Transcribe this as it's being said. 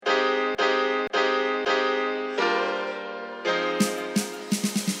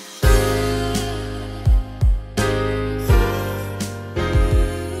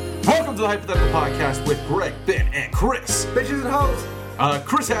Hypothetical Podcast with Greg, Ben, and Chris. Bitches and hoes.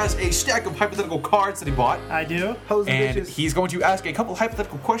 Chris has a stack of hypothetical cards that he bought. I do. Hoes and And bitches. he's going to ask a couple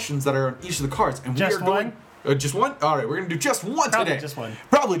hypothetical questions that are on each of the cards. And Just we are going, one? just one? Alright, we're going to do just one Probably today. just one.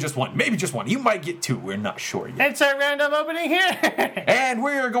 Probably just one. Maybe just one. You might get two. We're not sure yet. It's a random opening here. And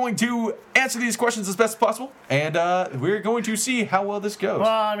we are going to answer these questions as best as possible. And we're going to see how well this goes. Well,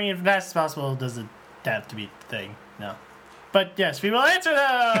 I mean, if that's possible, does it have to be the thing? No. But yes, we will answer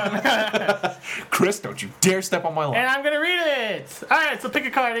them. Chris, don't you dare step on my line. And I'm going to read it. All right, so pick a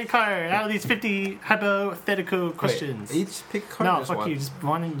card, out of these 50 hypothetical questions. Each pick a card. No, just fuck one. you. Just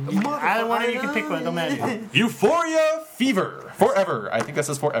one. Either one of you can pick one. Don't matter. Euphoria Fever. Forever. I think that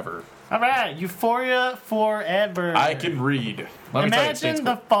says forever. All right, Euphoria Forever. I can read. Let me tell you, it Imagine states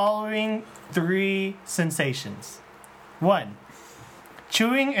the following three sensations. 1.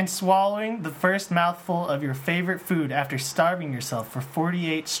 Chewing and swallowing the first mouthful of your favorite food after starving yourself for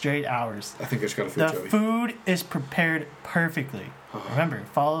 48 straight hours. I think I just got a The food, Joey. food is prepared perfectly. Remember,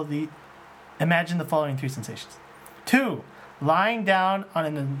 imagine the following three sensations. 2. Lying down on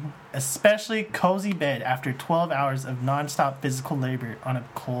an especially cozy bed after 12 hours of nonstop physical labor on a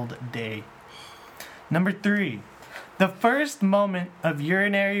cold day. Number 3. The first moment of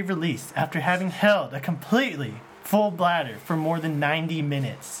urinary release after having held a completely full bladder for more than 90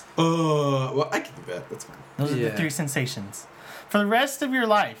 minutes. Well, I can do that. That's fine. Those are the Yeah. three sensations. For the rest of your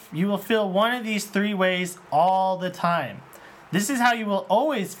life, you will feel one of these three ways all the time. This is how you will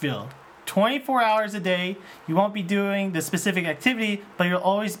always feel. 24 hours a day, you won't be doing the specific activity, but you'll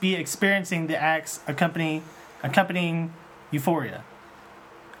always be experiencing the acts accompanying euphoria.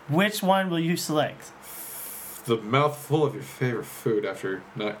 Which one will you select? The mouthful of your favorite food after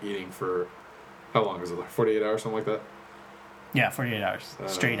not eating for how long is it? Like 48 hours, something like that? Yeah, 48 hours.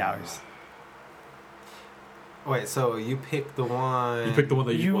 Straight hours. Wait, so you pick the one. You pick the one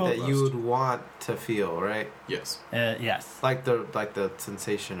that you You- want that most. you would want to feel, right? Yes. Yes. Like the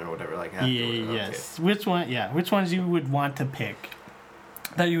sensation or whatever. Like afterward. Okay. Yes. Which one? Yeah. Which ones you would want to pick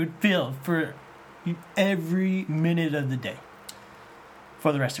that you would feel for every minute of the day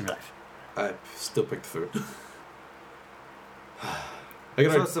for the rest of your life? I still pick the food.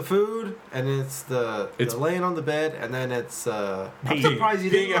 So it's the food, and it's the laying on the bed, and then it's. I'm Peeing. surprised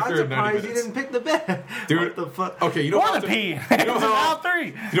you Peeing didn't. after I'm 90 surprised you minutes. didn't pick the bed. Dude. What the fuck? Okay, you know Or how the often, pee. you know how All three.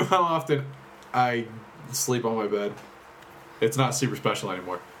 you know how often I sleep on my bed? It's not super special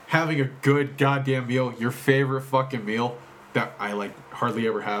anymore. Having a good goddamn meal, your favorite fucking meal that I like hardly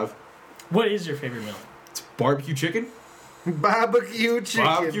ever have. What is your favorite meal? It's barbecue chicken. Barbecue chicken.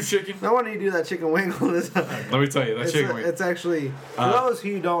 Barbecue chicken. No wonder you do that chicken wing all the time. Let me tell you, that It's, chicken wing. it's actually for those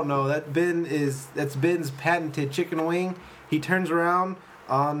who don't know that's Ben's patented chicken wing. He turns around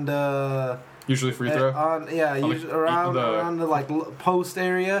on the Usually free throw. usually around the like post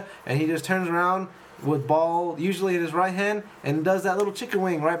area, and he just turns around with ball usually in his right hand and does that little chicken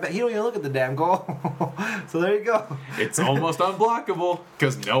wing right back. He don't even look at the damn goal. So there you go. It's almost unblockable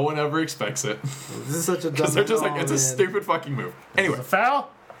because no one ever expects it. This is such a dumb. Because they're just like, it's a man. stupid fucking move. Anyway, The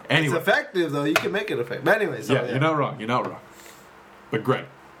foul? It's anyway. effective though. You can make it effective. But anyway, so Yeah, you're not wrong. You're not wrong. But Greg,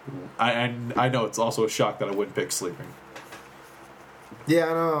 I know it's also a shock that I wouldn't pick sleeping. Yeah,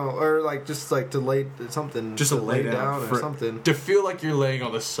 I know. Or like just like to lay something. Just to to lay down or something. To feel like you're laying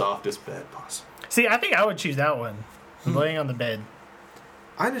on the softest bed possible. See, I think I would choose that one. Laying on the bed.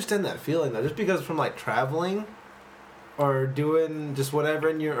 I understand that feeling though, just because from like traveling or doing just whatever,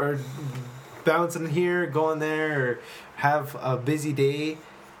 and or bouncing here, going there, or have a busy day,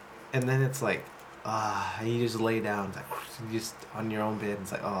 and then it's like, and you just lay down, it's like you just on your own bed, and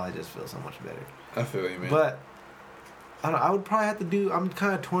it's like, oh, I just feel so much better. I feel you, man. But I don't know, I would probably have to do. I'm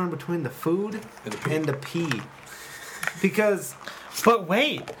kind of torn between the food and the pee, because. But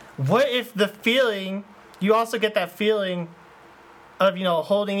wait, what if the feeling, you also get that feeling of,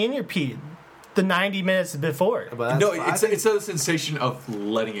 holding in your pee the 90 minutes before? But no, that's- it's a sensation of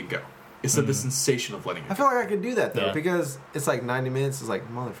letting it go. It's the sensation of letting it I go. feel like I could do that though, Yeah. because it's like 90 minutes. It's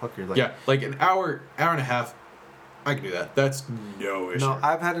like motherfucker. Like, Yeah, like an hour and a half, I can do that. That's no issue. No,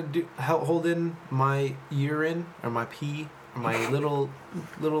 I've had to hold in my urine or my pee or my little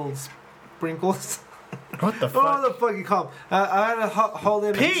sprinkles. What the What fuck? the fuck you call them? I had to hold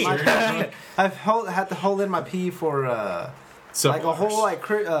in Pee. my pee. Had to hold in my pee for like a whole like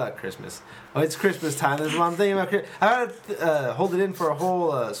Christmas. Oh, it's Christmas time. That's what I'm thinking about. I had to hold it in for a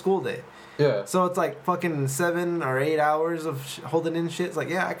whole school day. Yeah. So it's like fucking 7 or 8 hours of holding in shit. It's like,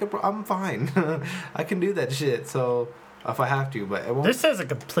 yeah, I'm fine. I can do that shit. So if I have to, but it won't. This says a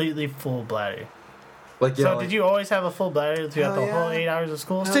completely full bladder. Like, So did you always have a full bladder throughout the Hell whole yeah. 8 hours of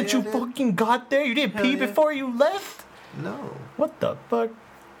school? Hell Since yeah, you dude. fucking got there, you didn't Hell pee yeah. before you left? No. What the fuck?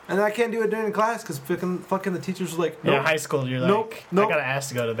 And I can't do it during class because fucking the teachers were like, nope. Yeah, high school, you're like, Nope, nope. I gotta ask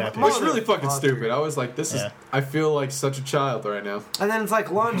to go to the bathroom. Which is really fucking stupid. I was like, this is. Yeah. I feel like such a child right now. And then it's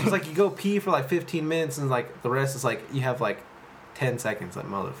like lunch. It's like you go pee for like 15 minutes, and like the rest is like you have like 10 seconds. Like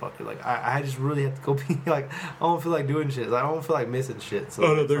motherfucker. Like I just really have to go pee. Like I don't feel like doing shit. I don't feel like missing shit. So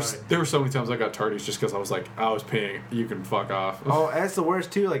Oh no, it's there were so many times I got tardies just because I was like, I was peeing. You can fuck off. Oh, that's the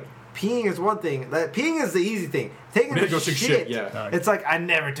worst too. Like peeing is one thing. That peeing is the easy thing. Taking Man, a go shit, take shit, yeah. It's like I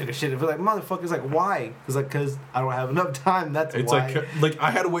never took a shit. It's like motherfuckers. Like why? Because I don't have enough time. That's It's why. like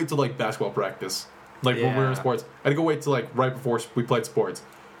I had to wait till like basketball practice, like when we were in Yeah. sports. I had to go wait till like right before we played sports,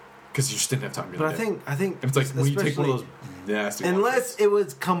 because you just didn't have time. But I think and it's like when you take one of those nasty. unless ones, it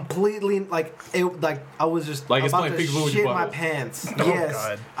was completely like I was just Like, it's about playing to peekaboo with your shit my butthole. pants. Oh, Yes,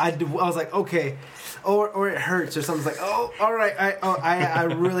 God. I was like okay, or it hurts or something's like oh all right I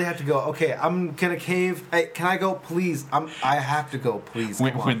really have to go. Okay, I'm gonna cave. Hey, can I go please? I have to go please.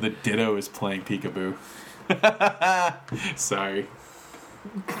 when, Come on. when the Ditto is playing peekaboo. Sorry.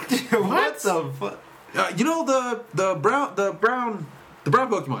 what the fuck? You know the brown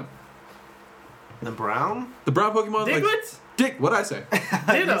Pokemon. The brown? The brown Pokemon. Like, Diglett? Dick. What'd I say?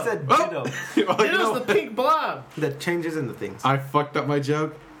 Ditto. You said Oh. ditto. Well, you Ditto's know, the pink blob. That changes into things. I fucked up my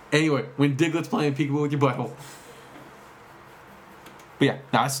joke. Anyway, when Diglett's playing peekaboo with your butthole. But yeah,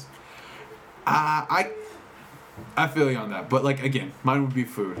 nice. I feel you on that. But like again, mine would be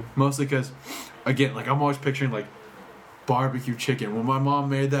food. Mostly because, again, like I'm always picturing like barbecue chicken. When my mom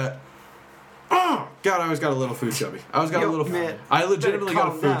made that, oh God, I always got a little food chubby. I always got a Yo, little. man, I legitimately got a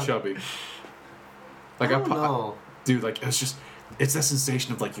calm food down. chubby. Like I don't know. dude, like it's that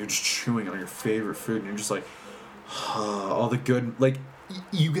sensation of like you're just chewing on your favorite food and you're just like all the good, like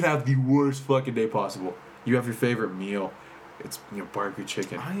you could have the worst fucking day possible. You have your favorite meal, it's barbecue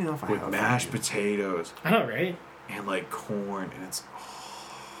chicken I don't even know if I with have a mashed favorite. potatoes I know, right? and like corn, and it's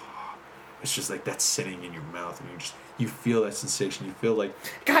just like that's sitting in your mouth and you feel that sensation. You feel like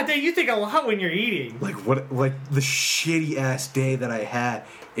God damn, you think a lot when you're eating. like the shitty ass day that I had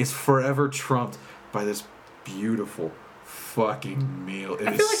is forever trumped by this beautiful fucking meal.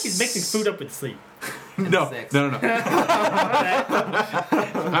 I feel like he's mixing food up with sleep. No, Sex. no.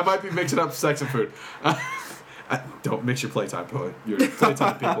 I might be mixing up sex and food. Don't mix your playtime, poet. Your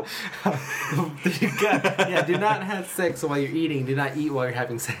playtime people. Yeah, do not have sex while you're eating. Do not eat while you're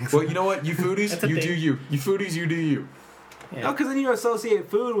having sex. Well, you know what? You foodies, That's a you thing. do you. You foodies, you do you. Yeah. No, because then you associate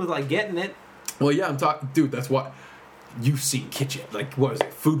food with like getting it. Well, yeah, I'm talking, dude. That's what you've seen. Kitchen, like what is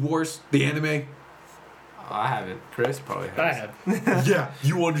it? Food Wars, the anime. Oh, I haven't. Chris probably has. I have. Yeah,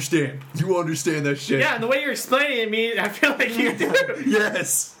 you understand. You understand that shit. Yeah, and the way you're explaining it, me, I feel like you do.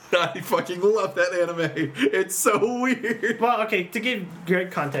 Yes, I fucking love that anime. It's so weird. Well, okay, to give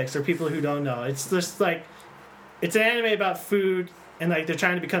great context for people who don't know, it's just like it's an anime about food, and like they're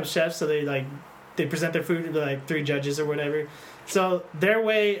trying to become chefs, so they present their food to like 3 judges or whatever. So their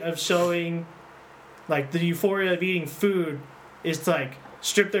way of showing like the euphoria of eating food is to like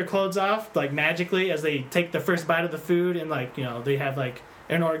strip their clothes off like magically as they take the first bite of the food, and like they have like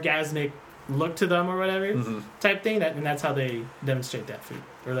an orgasmic look to them or whatever type thing. And that's how they demonstrate that food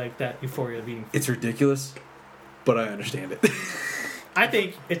or like that euphoria of eating food. It's ridiculous, but I understand it. I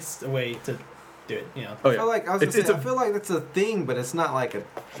think it's a way to do it. Oh I yeah. feel like I was It's- gonna say, it's I feel like that's a thing, but it's not like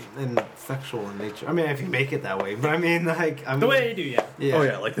in sexual in nature. I mean, if you make it that way, but I mean, like, The way they do, yeah. yeah. Oh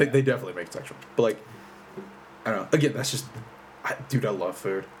yeah, like they definitely make it sexual. But like, I don't know. Again, that's just, dude. I love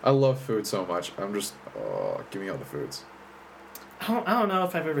food. I love food so much. I'm just, give me all the foods. I don't know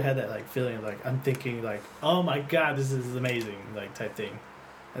if I've ever had that like feeling of like I'm thinking like, oh my god, this is amazing, like type thing,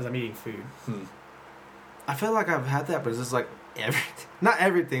 as I'm eating food. I feel like I've had that, but it's just like everything. Not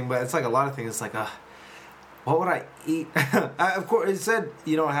everything, but it's like a lot of things. It's like, what would I eat? Of course, it said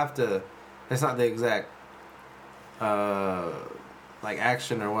you don't have to. It's not the exact, like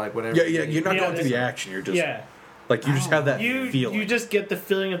action or like whatever. Yeah, yeah. You're not Yeah, going through the there's- action. You're just Yeah, like you just have that feeling. you just get the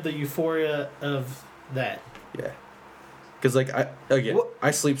feeling of the euphoria of that. Yeah. Because like What-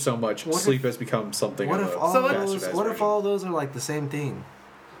 I sleep so much. what Sleep if- has become something. What of if a all bastardized those? What if version. all those are like the same thing?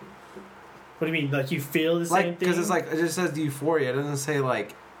 What do you mean? Like you feel the same Like, thing? because it's like it just says the euphoria. It doesn't say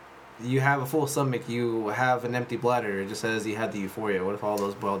like you have a full stomach, you have an empty bladder. It just says you had the euphoria. What if all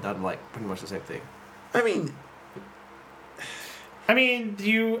those boiled down to like pretty much the same thing? I mean, I mean,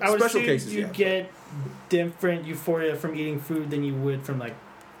 I would Special assume cases, you yeah. get different euphoria from eating food than you would from like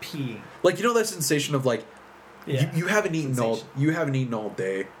peeing. like that sensation of like Yeah. you haven't eaten all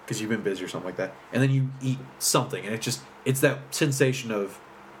day because you've been busy or something like that, and then you eat something, and it's that sensation of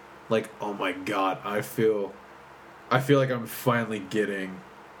like, oh my god, I feel like I'm finally getting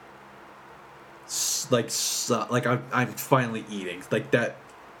like I'm finally eating like that.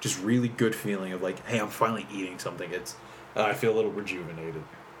 just really good feeling of like, hey, I'm finally eating something. It's I feel a little rejuvenated.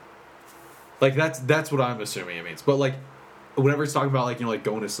 Like that's what I'm assuming it means. But like, whenever it's talking about like like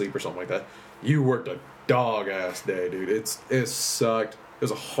going to sleep or something like that, you worked a dog ass day, dude. It sucked. It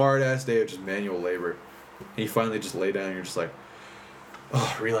was a hard ass day of just manual labor, and you finally just lay down and you're just like,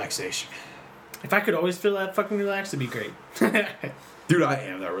 oh, relaxation. If I could always feel that fucking relaxed, it'd be great. Dude, I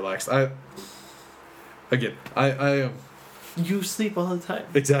am that relaxed. I am You sleep all the time.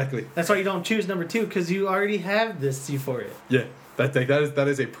 exactly. That's why you don't choose number 2, because you already have this euphoria. Yeah, that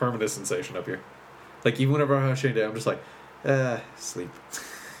is a permanent sensation up here. Like even whenever I'm shitting day, I'm just like, sleep.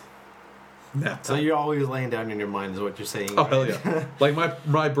 Nap So time. you're always laying down in your mind, is what you're saying. Oh right? hell yeah! Like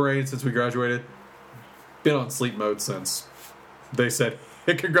my brain since we graduated, been on sleep mode since they said,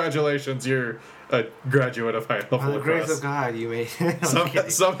 hey, congratulations, you're a graduate of high level By the grace lacrosse. of God, you made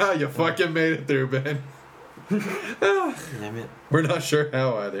it. Somehow you fucking made it through, Ben. Damn it. We're not sure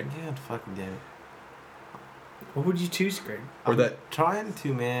how either. Yeah, fucking damn it. What would you choose, Greg? Or I'm that, trying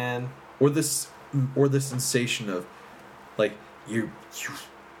to, man. or the sensation of, like you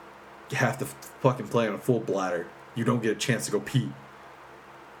have to fucking play on a full bladder. You don't get a chance to go pee.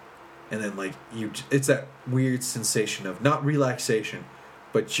 And then like it's that weird sensation of not relaxation,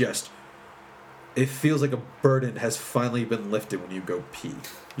 but just it feels like a burden has finally been lifted when you go pee.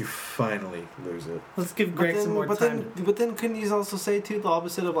 You finally lose it. Let's give Greg some more time. But then couldn't you also say too the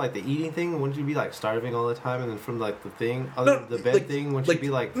opposite of like the eating thing? Wouldn't you be like starving all the time, and then from like the thing, the bed like- thing, wouldn't like- you be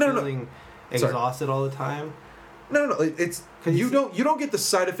like no. feeling Sorry. exhausted all the time? No, it's 'Cause you you don't get the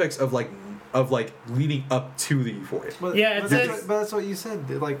side effects of leading up to the euphoria. But, Yeah, it but, says- that's, but that's what you said.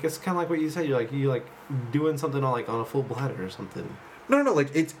 Like it's kind of like what you said. You like doing something on a full bladder or something. No,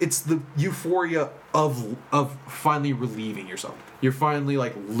 like it's the euphoria of finally relieving yourself. You're finally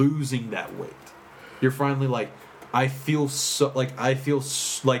like losing that weight. You're finally like I feel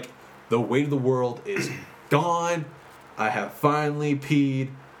like the weight of the world is gone. I have finally peed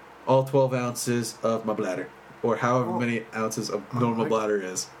all 12 ounces of my bladder, or however many ounces of normal bladder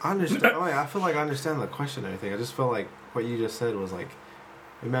is. I understand. I feel like I understand the question and everything. I just felt like what you just said was like,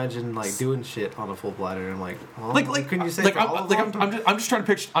 imagine like doing shit on a full bladder. And I'm like, oh, couldn't you say for all of them? I'm just trying to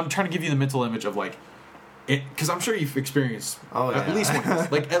picture. I'm trying to give you the mental image of like it, because I'm sure you've experienced at least one.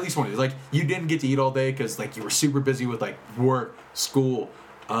 At least one of these. Like you didn't get to eat all day because like you were super busy with like work, school,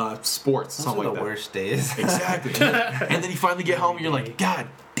 sports, Those something are like the that. worst days. Exactly. And then you finally get home and you're like, God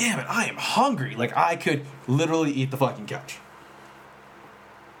damn it, I am hungry. Like I could literally eat the fucking couch.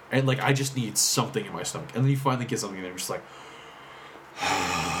 And like I just need something in my stomach. And then you finally get something and you're just like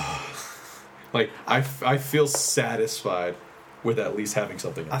like I feel satisfied with at least having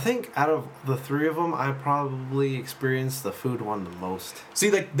something. I think out of the three of them, I probably experienced the food one the most.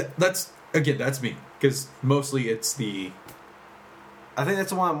 See, like that's me because mostly it's the. I think that's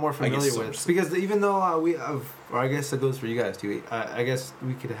the one I'm more familiar so. with because even though we have, or I guess it goes for you guys too. I guess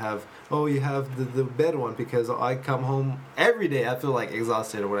we could have. Oh, you have the bed one because I come home every day. I feel like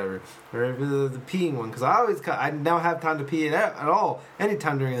exhausted or whatever. Or the peeing one because I now have time to pee at all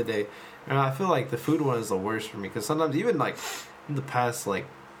anytime during the day. And I feel like the food one is the worst for me because sometimes even like in the past like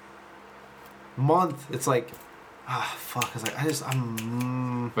month, it's like fuck. It's like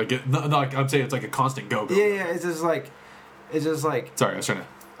I'm Like no, I'm saying it's like a constant go. yeah. It's just like. Sorry, I was trying to.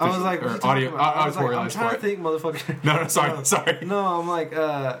 I was like, or what you talking audio, about? I was like, auditory I'm trying to think, motherfucker. No, sorry. No, I'm like,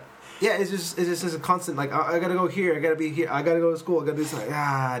 yeah, it's just a constant, like, I gotta go here, I gotta be here, I gotta go to school, I gotta do something.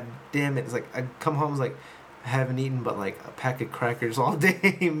 Damn it. It's like, I come home, it's like, I haven't eaten but like a pack of crackers all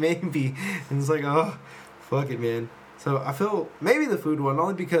day, maybe. And it's like, oh, fuck it, man. So I feel maybe the food one,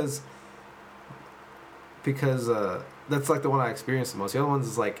 only because that's like the one I experienced the most. The other ones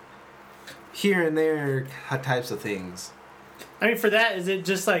is like, here and there types of things. I mean, for that, is it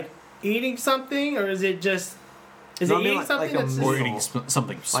just like eating something, or is it just No, I mean, eating like- something? like a That's meal. Or just, eating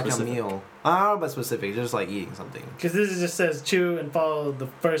something Like specific. a meal. I don't know about specific, just like eating something. because this just says chew and follow the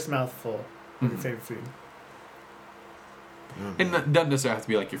first mouthful of your Mhm. favorite food. And it doesn't necessarily have to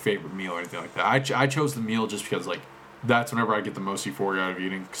be like your favorite meal or anything like that. I chose the meal just because like that's whenever I get the most euphoria out of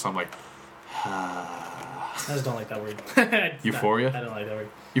eating because I'm like I just don't like that word. Euphoria? I don't like that word.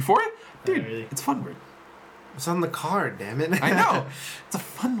 euphoria, dude. Not really. It's a fun word. It's on the card, damn it. I know. It's a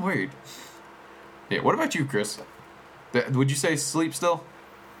fun word. Yeah. What about you, Chris? Would you say sleep still?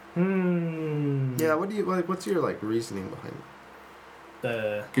 Yeah, what do you like? What's your like reasoning behind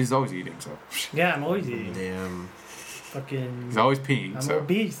The Because he's always eating, so yeah, I'm always it? eating. Damn. Fucking. he's always peeing. I'm so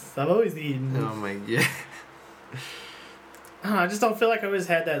obese. I'm always eating. Oh my god. I don't know, I just don't feel like I always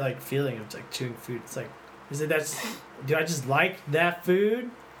had that like feeling of like chewing food. It's like, is it do I just like that food,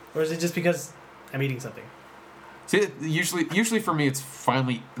 or is it just because I'm eating something? See, usually for me, it's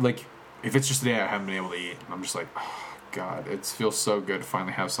finally like if it's just a day I haven't been able to eat, and I'm just like, oh god, it feels so good to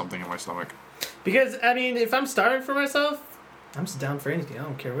finally have something in my stomach. Because I mean, if I'm starving for myself, I'm just down for anything. I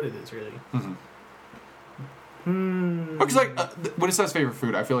don't care what it is, really. Because like when it says favorite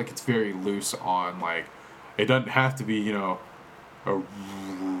food, I feel like it's very loose on like it doesn't have to be a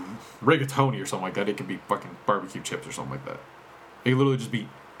rigatoni or something like that. It could be fucking barbecue chips or something like that. It could literally just be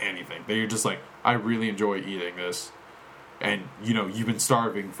anything. That you're just like, I really enjoy eating this, and you've been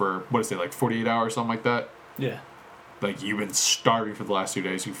starving for what is it, like 48 hours, something like that. Yeah. Like you've been starving for the last 2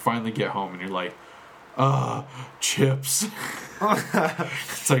 days. You finally get home and you're like, chips.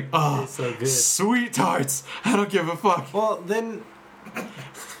 It's like, It's so good. sweet tarts. I don't give a fuck. Well, then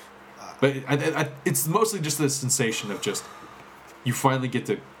But it's mostly just the sensation of just you finally get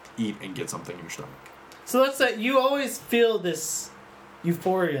to eat and get something in your stomach. So let's say you always feel this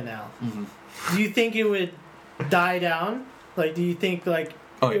euphoria now. Mm-hmm. Do you think it would die down? Like, do you think like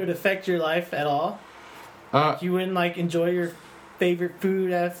it would affect your life at all? You wouldn't like enjoy your favorite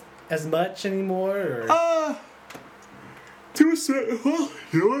food as much anymore, or to a certain, well,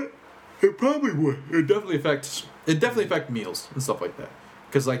 you know what? It probably would. It definitely affect meals and stuff like that.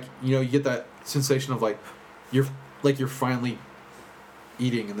 Because like you get that sensation of like you're finally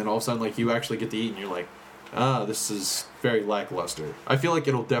eating, and then all of a sudden like you actually get to eat, and you're like, this is very lackluster. I feel like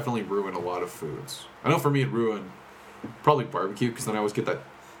it'll definitely ruin a lot of foods. I know for me it ruined probably barbecue, because then I always get that,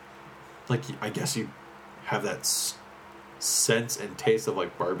 like, I guess you have that sense and taste of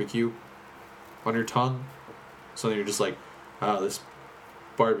like barbecue on your tongue, so then you're just like, this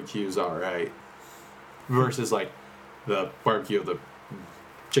barbecue's alright, versus like the barbecue of the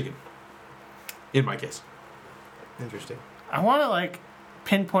chicken, in my case. interesting. I want to like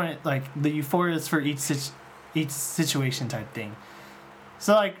pinpoint like the euphorias for each situation type thing.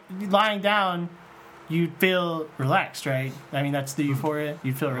 So like lying down, you'd feel relaxed, right? I mean, that's the euphoria.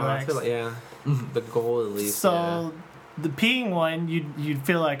 You'd feel I relaxed. feel like, yeah, the goal at least. So the peeing one, you'd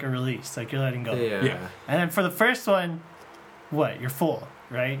feel like a release, like you're letting go. yeah. And then for the first one, what? You're full,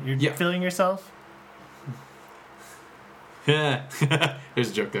 right? You're feeling yourself. Yeah. There's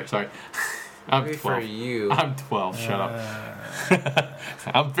a joke there. Sorry. I'm Maybe 12. for you. I'm 12. Shut up.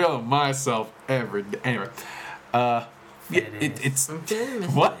 I'm feeling myself every day. Anyway, it's I'm feeling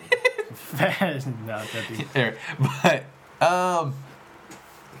this what? No, that'd be... Anyway, but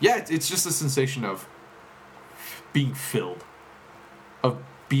yeah, it's just a sensation of being filled, of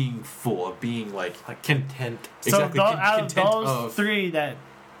being full, of being like content. So exactly out of content those three that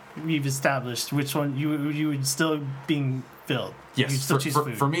we've established, which one you would still being filled? Yes, You'd still choose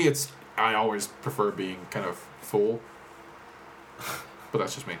food. for me, I always prefer being kind of full, but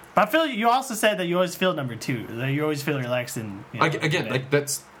that's just me. But I feel you also said that you always feel number two. That you always feel relaxed and Again, like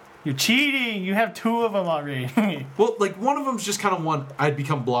that's. You're cheating. You have two of them already. Well, like one of them's just kind of one I'd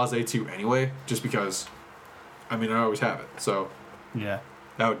become blasé to anyway, just because. I mean, I always have it, so yeah.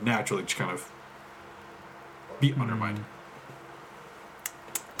 that would naturally just kind of be undermined.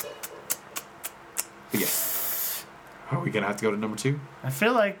 But yeah. Are we gonna have to go to number 2? I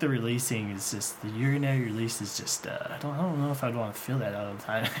feel like the releasing is just the urinary release is just. I don't know if I'd want to feel that all the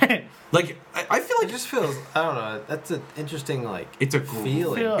time. Like I feel It like just feels. I don't know. That's an interesting it's a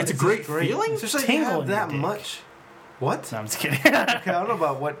feeling. feel- it's a great feeling. Especially Tingle you have in that your dick. much. What? No, I'm just kidding. Okay, I don't know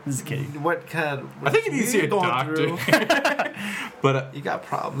about what. Just kidding. What kind of? I think you need to see a going doctor. through. But You got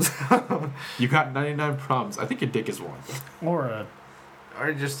problems, you got 99 problems. I think your dick is one. Or a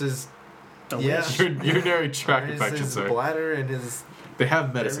or just his wish. Urinary tract or infection, his sir. bladder and his. They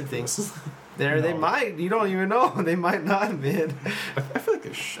have medicine. Everything. For this. They No. might. You don't even know. They might not, man. I feel like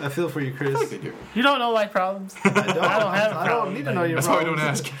they should. I feel for you, I Chris. feel like they do. You don't know my problems. I don't. I don't have a I problem, don't need to know your That's why I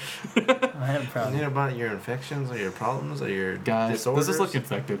problems. don't ask. I have a You problem. need about your infections or your problems or your Guys, disorders. does this look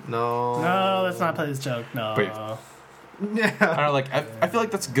infected? No. No, let's not play this joke. No. But yeah. I Yeah. don't know, like I feel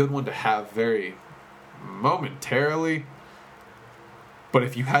like that's a good one to have very momentarily. But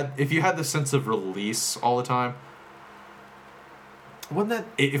if you had the sense of release all the time, Wouldn't that?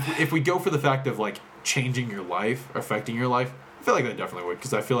 if we go for the fact of like changing your life, affecting your life, I feel like that definitely would,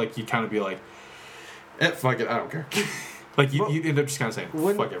 because I feel like you'd kind of be like, fuck it, I don't care. Like you end up just kind of saying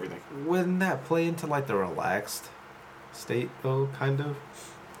fuck everything. Wouldn't that play into like the relaxed state though? Kind of.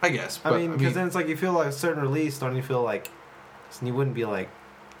 I guess. But, I mean, because then it's like you feel like a certain release, don't you feel like? And you wouldn't be like.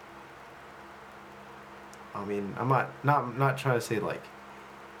 I mean, I'm not trying to say like.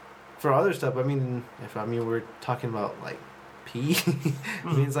 For other stuff, I mean, we're talking about like pee.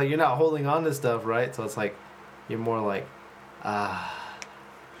 I mean, it's like you're not holding on to stuff, right? So it's like you're more like, I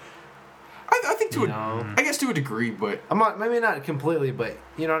think to I guess to a degree, but I'm not maybe not completely, but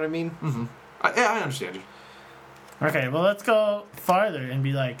you know what I mean. I understand you. Okay, well, let's go farther and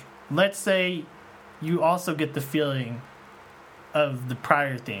be like, let's say you also get the feeling of the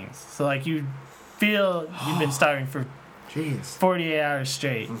prior things. So, like, you feel you've been starving for Jeez. 48 hours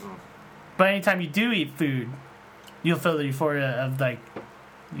straight. Mhm. But anytime you do eat food, you'll feel the euphoria of, like,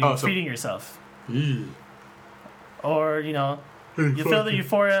 So- feeding yourself. Eee. Or, you feel the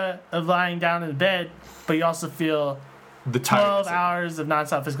euphoria of lying down in bed, but you also feel The 12 tiredness. hours of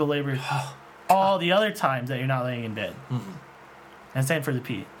nonstop physical labor all the other times that you're not laying in bed. Mhm. And same for the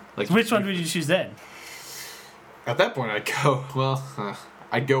pee. Like, So which one would you choose then? At that point, I'd go. Well,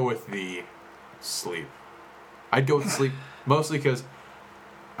 I'd go with the sleep. I'd go with the sleep mostly because,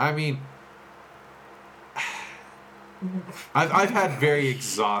 I mean, I've had very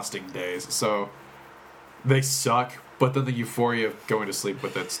exhausting days, so they suck. But then the euphoria of going to sleep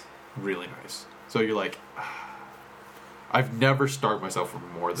with it's really nice. So you're like, I've never starved myself for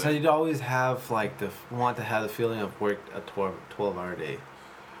more So than. you'd always have like want to have the feeling of work a 12-hour day.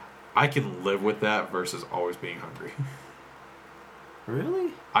 I can live with that versus always being hungry.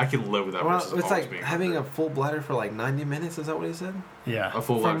 Really? I can live with that Well, versus it's always like being having hungry. a full bladder for like 90 minutes. Is that what he said? Yeah. A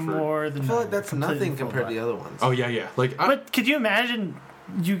full for bladder for- more than I feel like that's completely nothing full compared to bladder. the other ones. Oh yeah. Like But could you imagine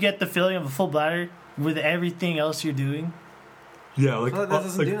you get the feeling of a full bladder with everything else you're doing? yeah, like, I feel like that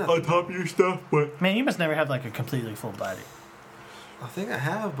doesn't do nothing. on top of your stuff, but Man, you must never have like a completely full bladder. I think I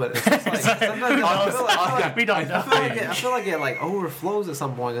have, but it's just like sometimes We don't know. I feel like it like overflows at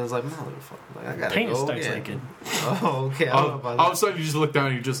some point. And it's like, motherfucker, like I gotta Penis go starts again. leaking. Oh, okay. I don't know about all of that. a sudden you just look down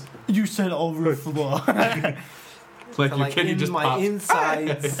and you just You said overflow. like So, your like kidney in just my pops.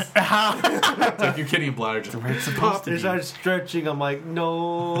 insides, It's like your kidney and bladder just Where it's supposed pop. to they be. start stretching. I'm like,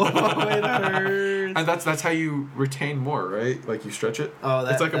 no, it hurts. And that's how you retain more, right? Like you stretch it. Oh,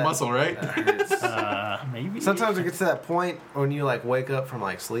 It's like a muscle, right? that hurts. Maybe. Sometimes it gets to that point when you like wake up from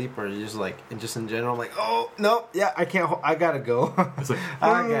like sleep or you just like and just in general. I'm like, oh no, yeah, I can't. I gotta go. It's like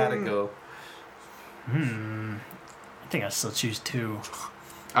I gotta go. I think I still choose 2.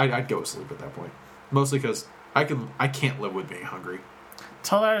 I'd go to sleep at that point, mostly because I can't live with being hungry.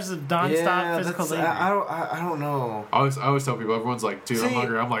 12 hours of nonstop Yeah, physical that's- labor. I don't know. I always tell people, everyone's like, dude, I'm See-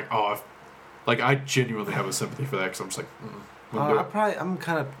 hungry. I'm like, oh, like I genuinely have a sympathy for that because I'm just like, wouldn't do it. I'm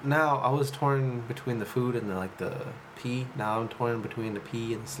kind of now. I was torn between the food and the pee. Now I'm torn between the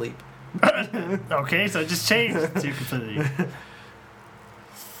pee and the sleep. Okay, so it just changed to completely.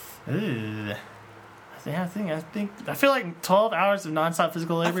 Ugh. I feel like 12 hours of nonstop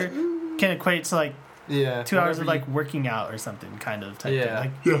physical labor can equate to like Yeah, 2 hours of whenever like working out or something, kind of type Yeah.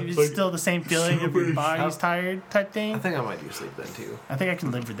 thing. Yeah, Like, it's like, still the same feeling if your super- body's tired type I thing. think I might do sleep then too, I think I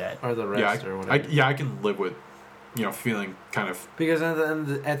can live with that. or the Yeah, rest or whatever. I can live with, feeling kind of. Because at the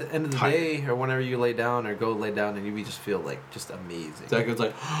end of the Tired. day, or whenever you lay down or go lay down, and you just feel like just amazing. That goes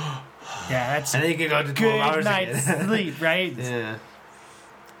like, Yeah, that's And then you can go to 12 good hours night's again. sleep, right? Yeah.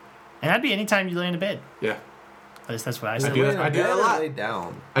 And that'd be anytime you lay in bed. yeah, At least that's what I I said. do that- Lay in I do that bed a or lot. Lay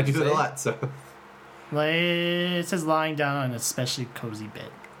down. I do that a Say? lot. So It says lying down on an especially cozy bed.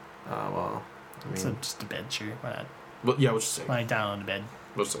 Oh well. I mean, So just a bed, sure. Why not? well, yeah, we'll just say Lying down on the bed.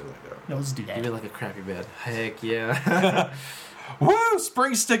 we'll just say like that. No, let's do give me that. like a crappy bed. Heck yeah. Woo!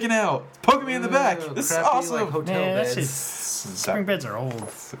 Spring's sticking out. It's poking me in the back. Ooh, This is crappy, awesome. like, hotel Man, that beds. shit's... Spring beds are old.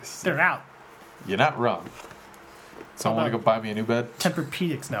 They're out. You're not wrong. Someone want to go buy me a new bed?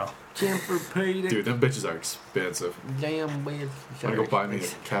 Tempur-Pedics now. Tempur-Pedic. Dude, them bitches are expensive. Damn bed. I'm gonna go buy me a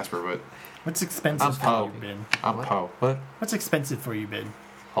Casper, but What's expensive I'm for Poe. you, Ben? I'm What? Poe. What? What's expensive for you, Ben?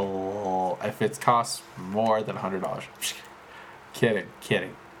 Oh, if it costs more than $100.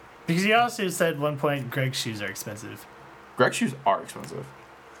 Kidding. Because you also said at one point Greg's shoes are expensive. Greg's shoes are expensive.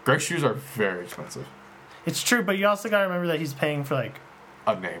 Greg's shoes are very expensive. It's true, but you also gotta remember that he's paying for like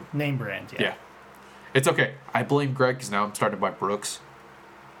A name. name brand. Yeah. It's okay. I blame Greg because now I'm starting to buy Brooks.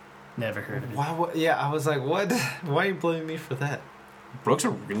 Never heard of it. Why? Yeah, I was like, what? Why are you blaming me for that? Brooks are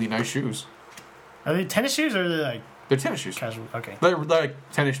really nice shoes. Are they tennis shoes or are they like They're tennis shoes. casual? Okay. They're like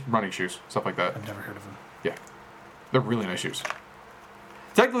tennis running shoes, stuff like that. I've never heard of them. They're really nice shoes.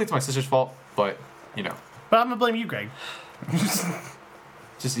 Technically, it's my sister's fault, but But I'm gonna blame you, Greg. it's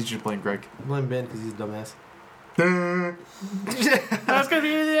just easier to blame Greg. Blame Ben because he's a dumbass. That's gonna be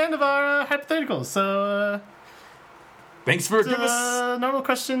the end of our hypotheticals. So, Thanks for giving us. normal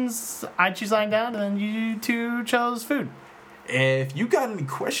questions. I choose lying down, and then you two chose food. If you got any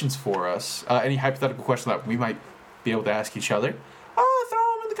questions for us, any hypothetical questions that we might be able to ask each other, throw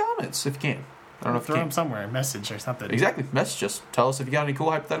them in the comments if you can. I don't know if Throw you them can. somewhere, message or something. Exactly. Message us. Tell us if you got any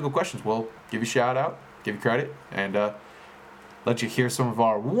cool hypothetical questions. We'll give you a shout out, give you credit, and let you hear some of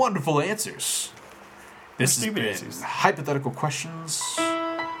our wonderful answers. This has Stupid been answers. Hypothetical Questions.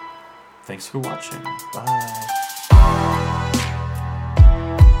 Thanks for watching. Bye.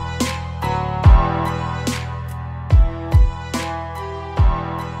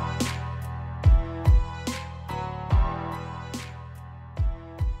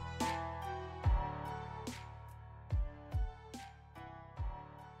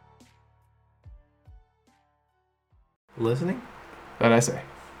 What did I say?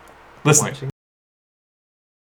 Listening. Watching.